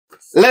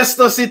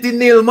Leicester City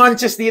 0,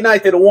 Manchester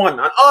United 1.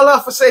 And all I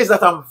have to say is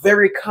that I'm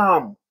very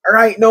calm.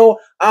 Right now,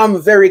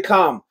 I'm very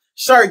calm.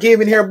 Sharc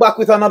Gaming here back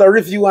with another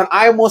review, and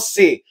I must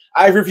say,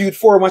 I've reviewed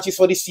 4 matches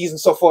for this season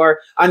so far,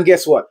 and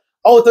guess what?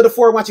 Out of the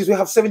 4 matches, we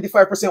have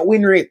 75%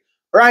 win rate.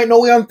 Right now,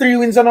 we're on 3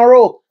 wins in a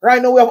row.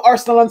 Right now, we have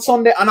Arsenal on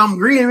Sunday, and I'm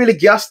really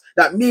gassed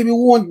that maybe we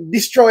won't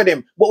destroy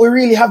them, but we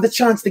really have the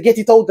chance to get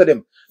it out of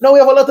them. Now, we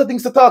have a lot of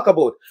things to talk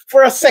about.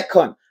 For a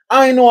second,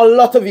 I know a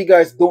lot of you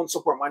guys don't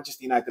support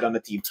Manchester United on the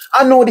team.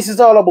 I know this is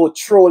all about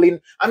trolling.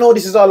 I know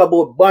this is all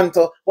about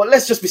banter, but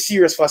let's just be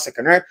serious for a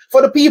second, right?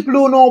 For the people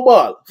who know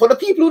ball, for the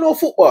people who know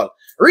football,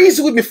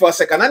 reason with me for a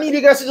second. I need you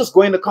guys to just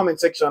go in the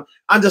comment section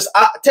and just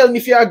tell me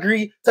if you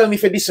agree, tell me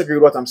if you disagree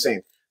with what I'm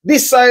saying.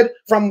 This side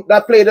from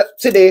that played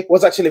today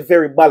was actually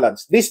very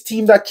balanced. This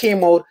team that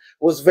came out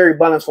was very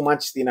balanced for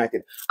Manchester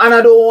United. And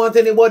I don't want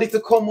anybody to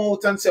come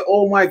out and say,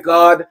 oh my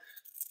God,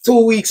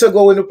 2 weeks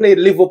ago when we played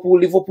Liverpool,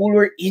 Liverpool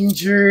were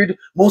injured.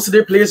 Most of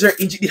their players are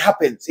injured. It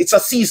happens. It's a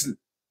season.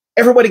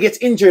 Everybody gets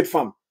injured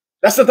from.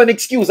 That's not an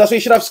excuse. That's why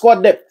you should have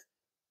squad depth.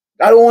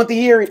 I don't want to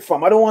hear it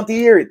from. I don't want to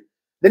hear it.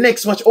 The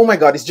next match, oh my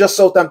God, it's just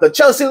Southampton.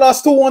 Chelsea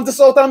lost 2-1 to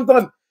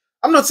Southampton.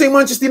 I'm not saying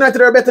Manchester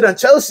United are better than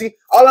Chelsea.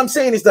 All I'm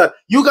saying is that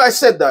you guys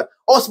said that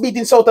us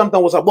beating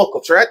Southampton was a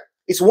buck-up, right?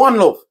 It's one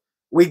love.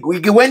 We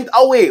went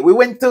away. We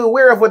went to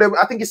wherever,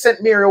 I think it's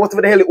St. Mary or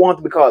whatever the hell it wanted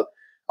to be called.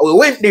 We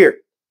went there.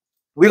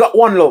 We got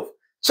one love.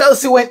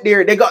 Chelsea went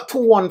there. They got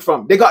 2-1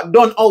 from. They got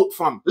done out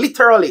from.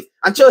 Literally.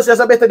 And Chelsea has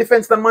a better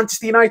defense than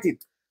Manchester United.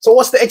 So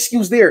what's the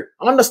excuse there?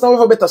 I understand we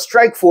have a better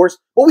strike force,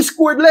 but we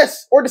scored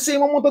less or the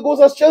same amount of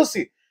goals as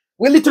Chelsea.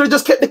 We literally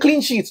just kept the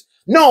clean sheets.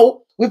 Now,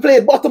 we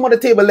played bottom of the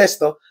table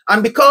Leicester.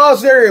 And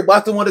because they're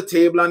bottom of the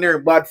table and they're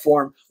in bad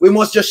form, we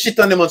must just shit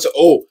on them and say,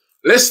 oh,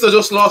 Leicester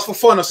just lost for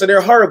fun, so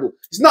they're horrible.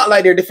 It's not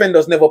like their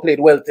defenders never played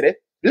well today.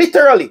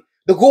 Literally.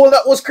 The goal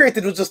that was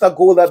created was just a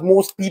goal that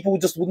most people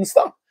just wouldn't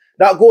stop.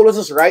 That goal was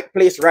just right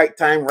place, right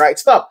time, right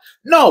stop.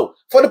 No,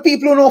 for the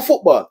people who know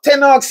football,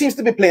 Ten Hag seems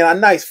to be playing a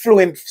nice,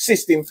 fluent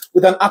system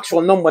with an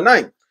actual number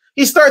 9.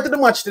 He started the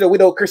match today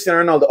without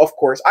Cristiano Ronaldo, of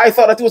course. I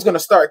thought that he was going to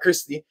start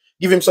Christie,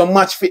 give him some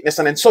match fitness,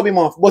 and then sub him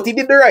off. But he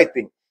did the right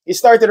thing. He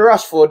started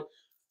Rashford,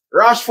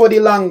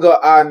 Ilanga,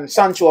 and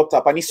Sancho up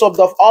top, and he subbed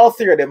off all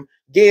 3 of them,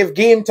 gave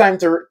game time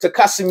to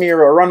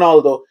Casemiro,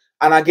 Ronaldo,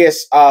 and I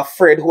guess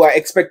Fred, who I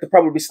expect to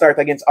probably start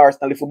against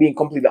Arsenal, if we're being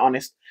completely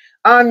honest.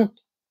 And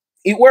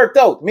it worked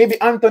out. Maybe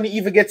Anthony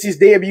even gets his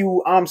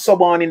debut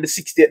sub on in the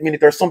 60th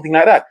minute or something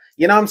like that.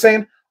 You know what I'm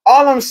saying?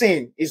 All I'm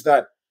saying is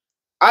that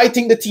I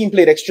think the team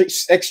played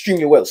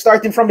extremely well.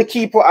 Starting from the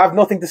keeper, I have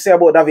nothing to say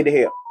about David De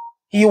Gea.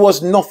 He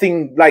was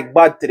nothing like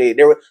bad today.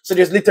 So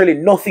there's literally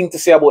nothing to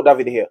say about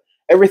David De Gea.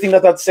 Everything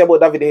that I have to say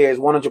about David De Gea is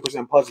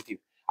 100% positive.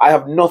 I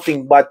have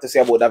nothing bad to say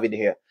about David De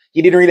Gea.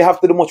 He didn't really have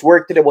to do much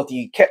work today, but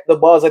he kept the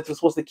balls that he was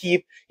supposed to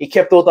keep. He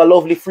kept out a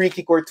lovely free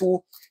kick or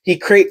 2. He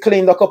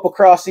claimed a couple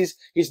crosses.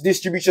 His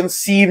distribution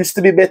seems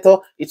to be better.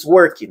 It's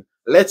working.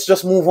 Let's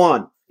just move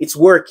on. It's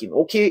working,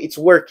 okay? It's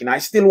working. I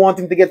still want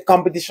him to get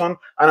competition,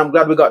 and I'm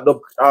glad we got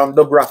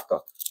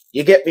Dubravka.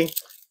 You get me?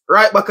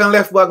 Right back and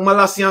left back,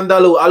 Malassi and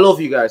Dalot. I love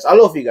you guys. I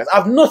love you guys. I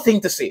have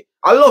nothing to say.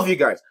 I love you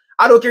guys.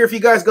 I don't care if you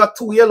guys got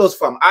 2 yellows,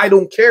 fam. I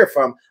don't care,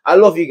 fam. I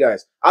love you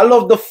guys. I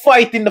love the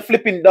fight in the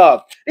flipping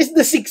dog. This is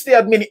the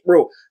 60th minute,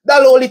 bro.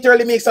 Dalot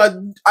literally makes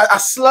a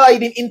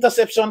sliding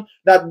interception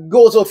that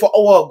goes out for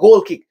our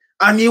goal kick.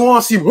 And he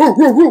wants him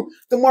to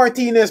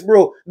Martinez,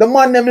 bro. The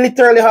man them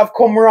literally have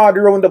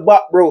camaraderie around the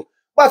back, bro.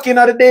 Back in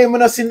the day,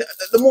 when I seen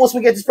the most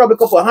we get is probably a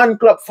couple of hand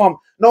clap, fam.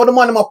 Now the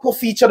man them a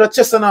puff each other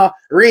chest and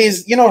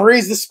raise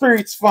the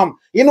spirits, fam.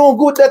 You know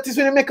good that is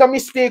when you make a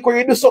mistake or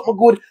you do something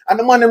good and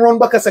the man them run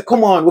back and say,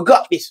 come on, we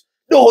got this.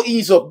 Don't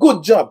ease up.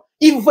 Good job.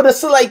 Even for the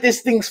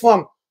slightest things,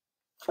 fam.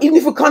 Even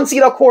if you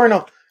concede a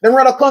corner, then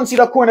rather concede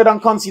a corner than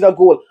concede a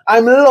goal.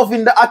 I'm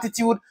loving the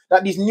attitude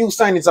that these new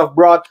signings have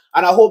brought,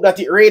 and I hope that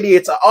it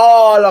radiates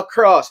all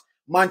across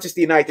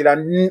Manchester United,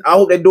 and I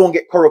hope they don't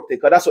get corrupted,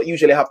 because that's what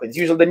usually happens.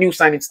 Usually the new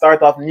signings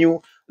start off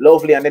new,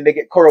 lovely, and then they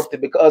get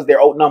corrupted because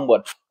they're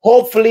outnumbered.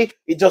 Hopefully,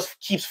 it just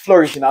keeps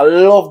flourishing. I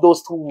love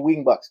those 2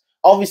 wing backs.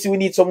 Obviously, we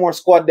need some more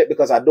squad depth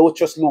because I don't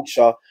trust Luke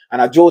Shaw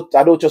and I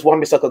don't trust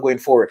Wan-Bissaka going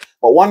forward.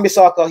 But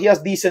Wan-Bissaka, he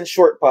has decent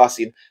short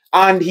passing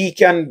and he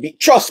can be.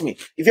 Trust me,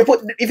 if you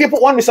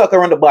put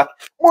Wan-Bissaka on the back,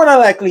 more than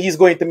likely he's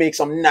going to make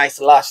some nice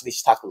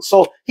last-ditch tackles.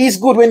 So he's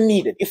good when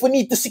needed. If we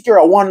need to secure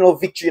a 1-0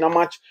 victory in a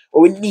match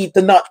or we need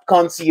to not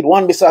concede,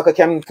 Wan-Bissaka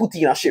can put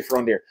in a shift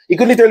around there. You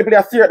could literally play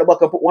a 3 at the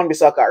back and put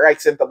Wan-Bissaka at right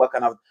centre back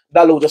and have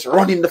Dalot just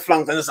run in the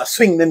flanks and just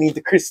swing them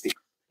into Christie.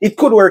 It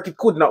could work. It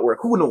could not work.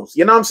 Who knows?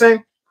 You know what I'm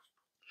saying?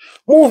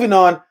 Moving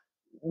on,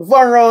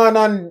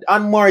 Varane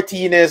and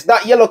Martinez.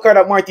 That yellow card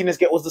that Martinez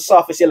get was the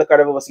softest yellow card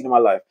I've ever seen in my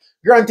life.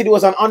 Granted, it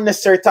was an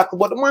unnecessary tackle,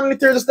 but the man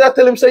literally just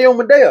tell him, say, yo,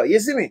 I'm there. You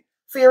see me?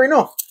 Fair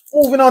enough.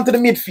 Moving on to the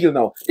midfield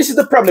now. This is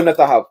the problem that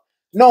I have.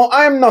 No,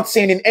 I'm not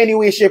saying in any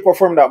way, shape, or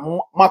form that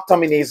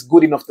McTominay is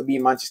good enough to be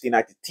in Manchester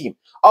United team.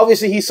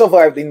 Obviously, he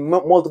survived in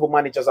multiple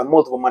managers and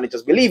multiple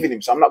managers believe in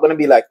him. So I'm not going to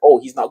be like, oh,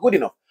 he's not good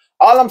enough.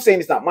 All I'm saying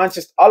is that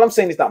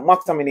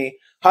McTominay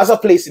has a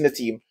place in the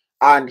team.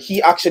 and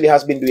he actually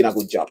has been doing a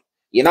good job.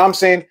 You know what I'm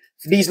saying?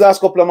 For these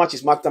last couple of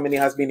matches, McTominay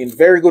has been in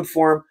very good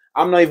form.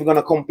 I'm not even going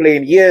to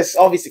complain. Yes,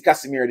 obviously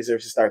Casemiro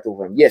deserves to start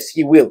over him. Yes,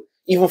 he will.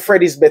 Even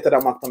Fred is better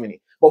than McTominay.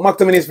 But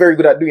McTominay is very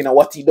good at doing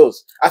what he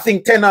does. I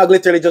think Ten Hag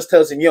literally just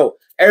tells him, yo,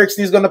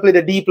 Eriksen is going to play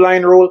the deep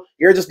line role.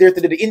 You're just there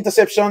to do the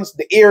interceptions,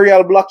 the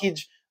aerial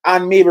blockage,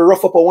 and maybe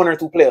rough up a one or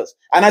two players.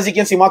 And as you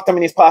can see,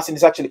 McTominay's passing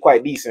is actually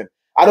quite decent.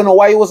 I don't know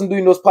why he wasn't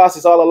doing those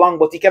passes all along,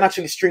 but he can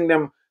actually string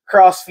them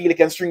cross-field, he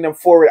can string them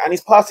forward, and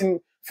his passing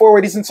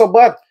forward isn't so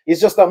bad.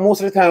 It's just that most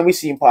of the time we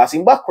see him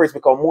passing backwards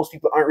because most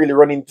people aren't really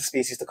running into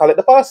spaces to collect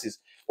the passes.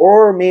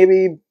 Or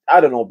maybe, I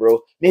don't know, bro.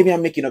 Maybe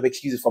I'm making up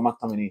excuses for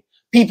McTominay.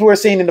 People were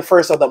saying in the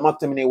first half that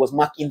McTominay was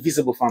Mac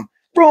invisible fam.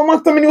 Bro,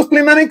 McTominay was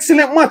playing an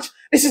excellent match.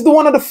 This is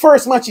one of the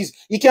first matches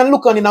you can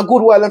look on in a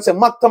good while and say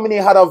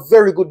McTominay had a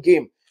very good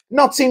game.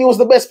 Not saying he was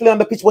the best player on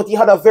the pitch, but he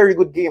had a very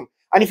good game.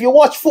 And if you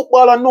watch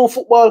football and know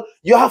football,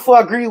 you have to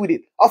agree with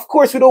it. Of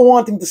course, we don't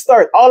want him to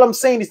start. All I'm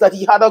saying is that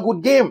he had a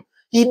good game.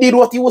 He did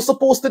what he was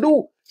supposed to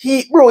do.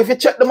 Bro, if you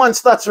check the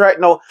man's stats right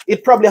now,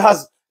 it probably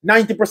has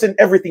 90%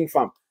 everything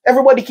fam.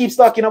 Everybody keeps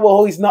talking about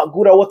how he's not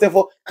good or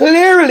whatever.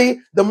 Clearly,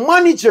 the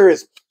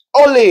managers,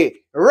 Ole,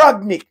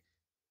 Ragnick,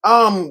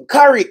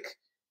 Carrick,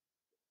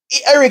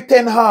 Erik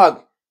Ten Hag,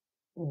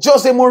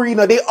 Jose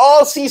Mourinho, they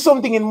all see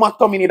something in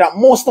McTominay that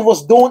most of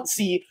us don't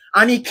see.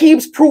 And he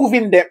keeps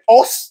proving them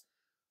us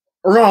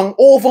wrong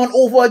over and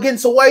over again.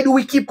 So why do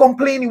we keep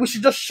complaining? We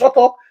should just shut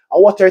up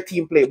and watch our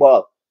team play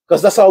ball.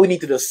 Because that's all we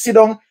need to do. Sit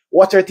down,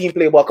 watch our team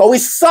play ball. Because we're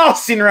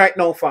saucing right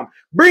now, fam.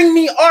 Bring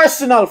me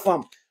Arsenal,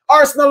 fam.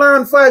 Arsenal are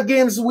on 5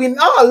 games win.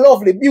 Ah,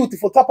 lovely,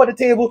 beautiful, top of the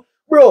table.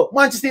 Bro,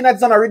 Manchester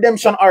United's on a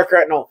redemption arc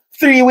right now.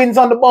 3 wins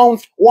on the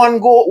bounce, 1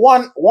 goal,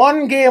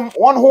 one game,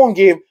 1 home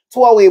game,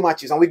 2 away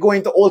matches. And we're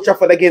going to Old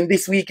Trafford again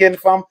this weekend,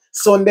 fam.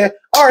 Sunday.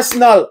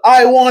 Arsenal,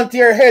 I want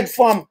your head,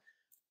 fam.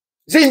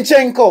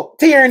 Zinchenko,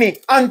 Tierney,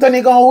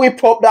 Anthony gonna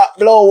whip up that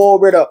blow,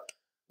 brother.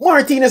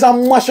 Martinez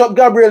and mash up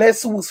Gabriel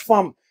Jesus,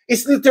 fam.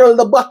 It's literally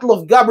the battle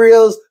of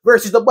Gabriel's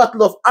versus the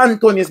battle of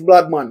Anthony's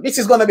blood, man. This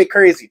is gonna be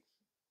crazy.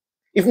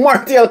 If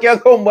Martial can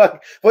come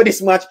back for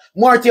this match,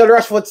 Martial,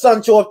 Rashford,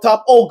 Sancho up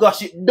top, oh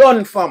gosh, it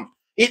done, fam.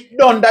 It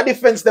done. That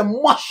defense, they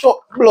mash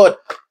up blood.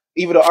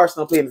 Even though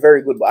Arsenal playing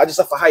very good, but I just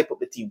have to hype up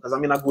the team because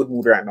I'm in a good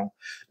mood right now.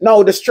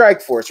 Now, the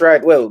strike force,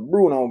 right? Well,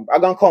 Bruno,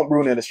 I'm gonna count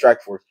Bruno in the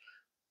strike force.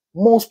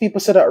 Most people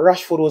said that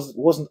Rashford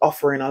wasn't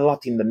offering a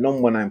lot in the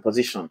number 9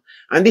 position.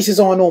 And this is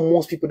how I know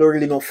most people don't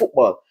really know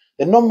football.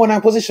 The number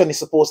 9 position is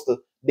supposed to,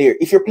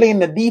 if you're playing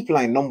the deep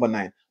line, number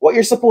 9, what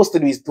you're supposed to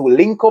do is to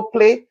link up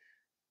play,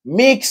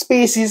 make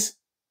spaces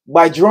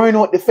by drawing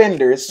out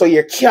defenders. So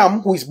your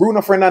Cam, who is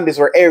Bruno Fernandes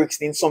or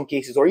Eriksen in some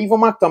cases, or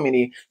even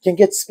McTominay, can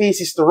get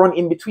spaces to run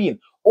in between.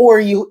 Or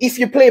if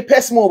you play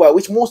Pesmobile,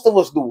 which most of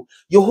us do,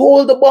 you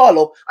hold the ball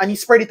up and you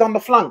spread it on the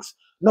flanks.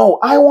 Now,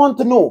 I want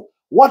to know,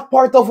 what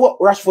part of what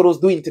Rashford was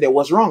doing today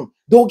was wrong?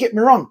 Don't get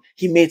me wrong.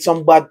 He made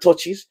some bad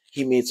touches.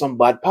 He made some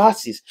bad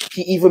passes.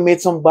 He even made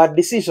some bad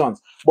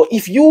decisions. But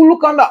if you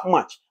look on that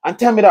match and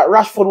tell me that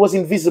Rashford was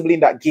invisible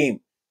in that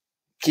game,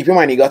 keep in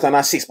mind he got an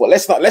assist. But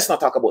let's not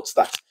talk about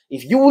stats.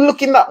 If you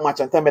look in that match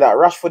and tell me that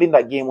Rashford in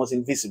that game was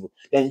invisible,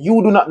 then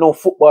you do not know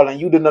football and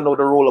you do not know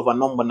the role of a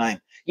number 9.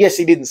 Yes,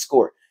 he didn't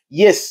score.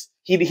 Yes,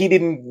 he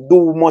didn't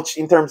do much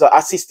in terms of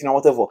assisting or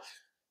whatever.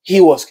 He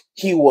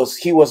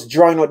was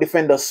drawing out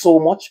defenders so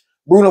much.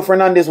 Bruno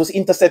Fernandes was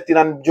intercepting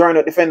and drawing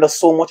out defenders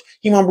so much.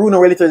 Him and Bruno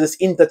were literally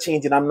just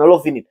interchanging. I'm not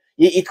loving it.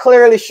 It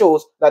clearly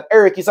shows that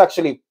Eric is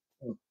actually,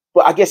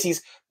 but I guess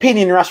he's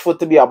pinning Rashford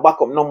to be a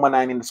backup number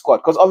 9 in the squad.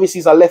 Because obviously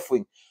he's a left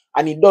wing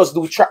and he does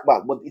do track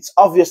back. But it's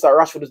obvious that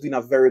Rashford is doing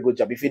a very good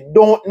job. If you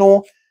don't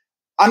know,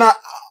 and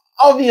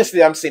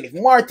obviously I'm saying if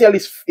Martial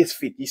is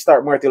fit, you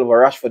start Martial over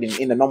Rashford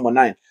in the number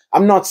 9.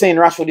 I'm not saying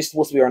Rashford is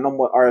supposed to be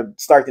our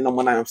starting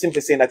number 9. I'm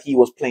simply saying that he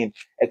was playing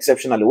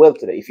exceptionally well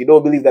today. If you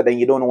don't believe that, then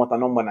you don't know what a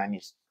number 9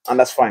 is. And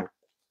that's fine.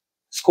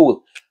 It's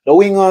cool. The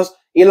wingers,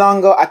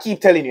 Ilanga, I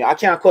keep telling you, I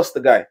can't cuss the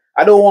guy.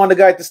 I don't want the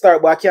guy to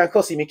start, but I can't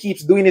cuss him. He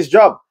keeps doing his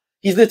job.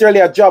 He's literally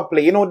a job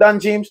player. You know Dan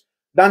James?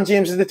 Dan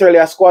James is literally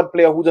a squad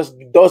player who just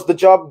does the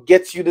job,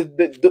 gets you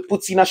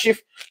puts in a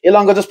shift.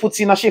 Ilanga just puts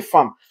in a shift,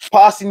 fam.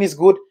 Passing is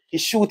good.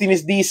 His shooting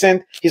is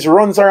decent. His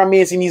runs are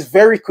amazing. He's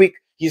very quick.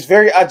 He's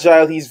very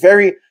agile. He's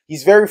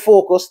very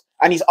focused.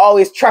 And he's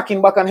always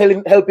tracking back and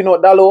helping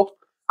out Dalot.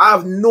 I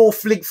have no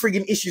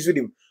friggin' issues with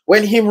him.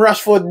 When him,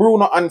 Rashford,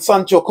 Bruno, and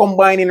Sancho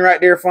combining right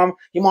there, fam,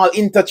 him all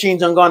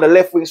interchange and go on the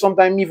left wing.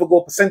 Sometimes even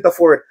go for center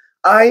forward.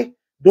 I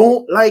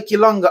don't like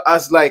Ilanga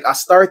as like a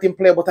starting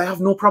player, but I have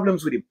no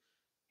problems with him.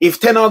 If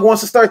Ten Hag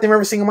wants to start him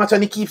every single match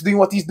and he keeps doing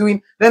what he's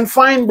doing, then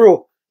fine,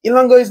 bro.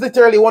 Ilanga is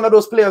literally one of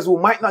those players who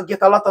might not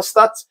get a lot of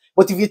stats,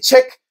 but if you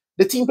check,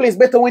 the team plays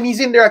better when he's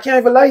in there. I can't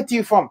even lie to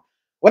you, fam.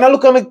 When I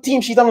look on the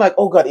team sheet, I'm like,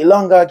 oh God,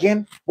 Ilanga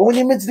again. But when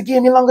he meets the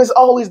game, Ilanga is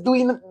always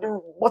doing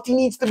what he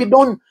needs to be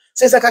done.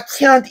 So it's like, I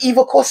can't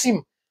even cuss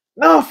him.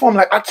 Nah, fam,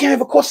 like, I can't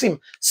even cuss him.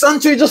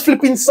 Sancho is just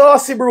flipping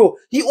saucy, bro.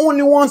 He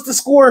only wants to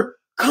score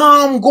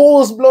calm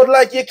goals, blood.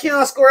 Like, you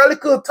can't score a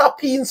little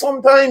tap in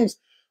sometimes.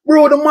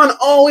 Bro, the man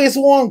always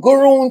want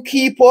go round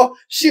keeper,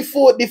 shift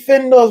out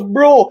defenders,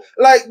 bro.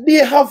 Like,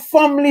 they have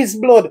families,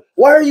 blood.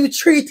 Why are you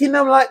treating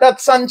them like that,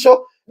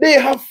 Sancho? They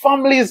have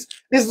families.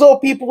 This is all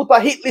people with a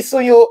hit list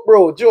on you,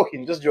 bro.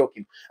 Joking, just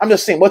joking. I'm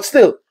just saying, but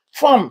still,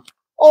 fam.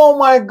 Oh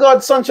my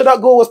God, Sancho,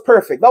 that goal was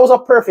perfect. That was a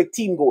perfect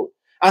team goal.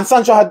 And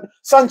Sancho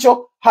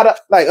had a,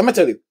 like, let me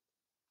tell you,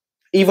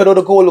 even though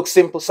the goal looks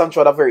simple, Sancho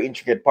had a very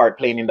intricate part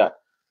playing in that.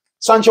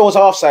 Sancho was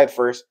offside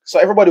first, so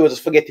everybody was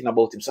just forgetting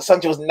about him. So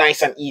Sancho was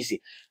nice and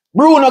easy.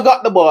 Bruno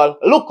got the ball,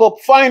 look up,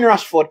 find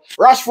Rashford.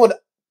 Rashford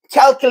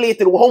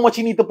calculated how much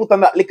he need to put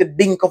on that little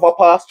dink of a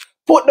pass,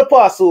 put the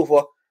pass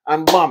over,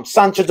 and bam,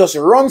 Sancho just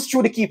runs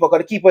through the keeper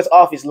because the keeper is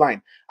off his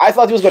line. I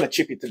thought he was going to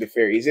chip it, to be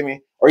fair, you see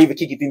me? Or even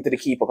kick it into the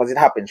keeper because it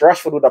happens.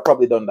 Rashford would have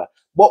probably done that.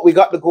 But we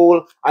got the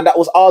goal, and that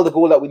was all the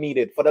goal that we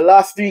needed. For the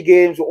last 3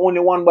 games, we only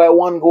won by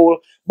 1 goal.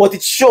 But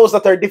it shows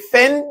that our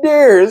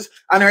defenders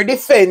and our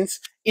defense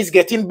is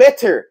getting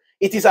better.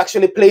 It is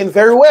actually playing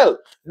very well.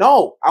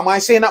 Now, am I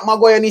saying that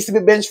Maguire needs to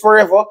be benched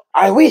forever?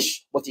 I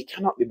wish, but he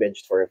cannot be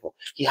benched forever.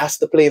 He has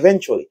to play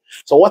eventually.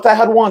 So what I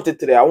had wanted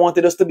today, I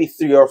wanted us to be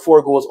 3 or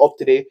 4 goals up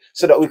today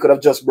so that we could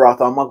have just brought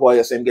on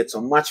Maguire and get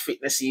some match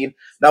fitness in.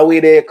 That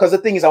way there, because the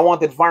thing is, I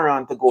wanted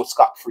Varane to go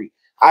scot-free.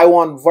 I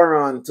want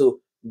Varane to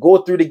go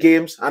through the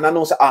games, and I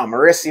know say, I'm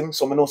rest him,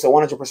 so I know say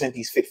 100%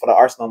 he's fit for the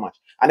Arsenal match.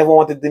 I never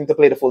wanted him to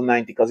play the full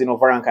 90 because, you know,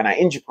 Varane kind of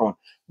injury prone.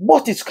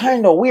 But it's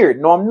kind of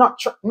weird. No, I'm not,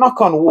 knock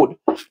on wood,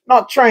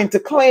 not trying to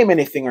claim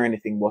anything or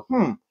anything, but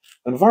when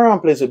Varane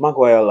plays with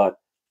Maguire a lot,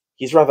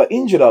 he's rather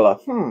injured a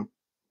lot.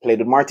 Played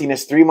with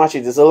Martinez 3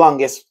 matches. It's the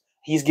longest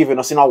he's given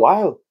us in a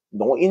while.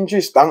 No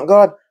injuries, thank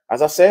God.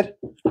 As I said,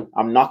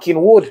 I'm knocking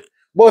wood.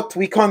 But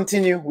we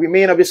continue. We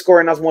may not be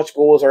scoring as much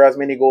goals or as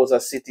many goals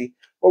as City,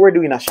 but we're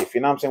doing a shift. You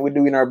know what I'm saying? We're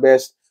doing our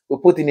best. We're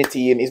putting it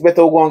in. It's better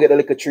to go and get a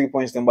little 3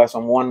 points than by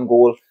some 1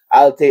 goal.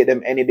 I'll take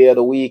them any day of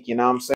the week. You know what I'm saying?